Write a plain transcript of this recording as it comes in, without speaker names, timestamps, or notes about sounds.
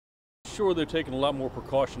Sure, they're taking a lot more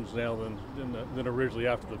precautions now than originally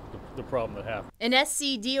after the problem that happened. An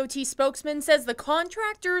SCDOT spokesman says the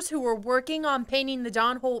contractors who were working on painting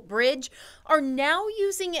the Holt Bridge are now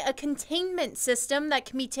using a containment system that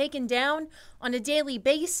can be taken down on a daily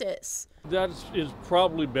basis. That is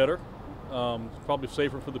probably better. It's probably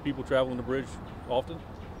safer for the people traveling the bridge often.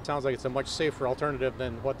 Sounds like it's a much safer alternative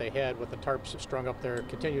than what they had with the tarps strung up there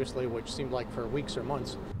continuously, which seemed like for weeks or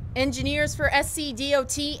months. Engineers for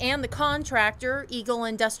SCDOT and the contractor, Eagle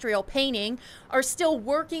Industrial Painting, are still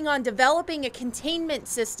working on developing a containment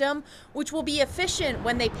system which will be efficient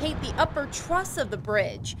when they paint the upper truss of the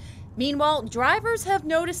bridge. Meanwhile, drivers have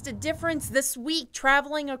noticed a difference this week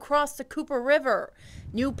traveling across the Cooper River.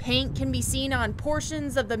 New paint can be seen on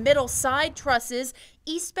portions of the middle side trusses,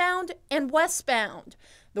 eastbound and westbound.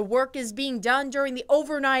 The work is being done during the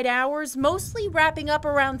overnight hours, mostly wrapping up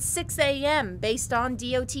around 6 a.m. based on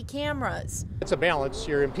DOT cameras. It's a balance.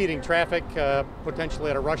 You're impeding traffic potentially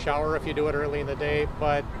at a rush hour if you do it early in the day,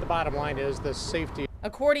 but the bottom line is the safety.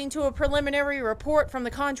 According to a preliminary report from the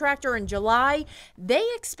contractor in July, they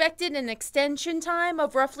expected an extension time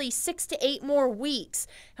of roughly 6 to 8 more weeks.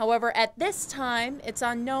 However, at this time, it's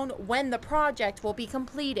unknown when the project will be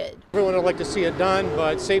completed. Everyone would like to see it done,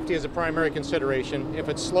 but safety is a primary consideration. If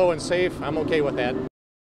it's slow and safe, I'm okay with that.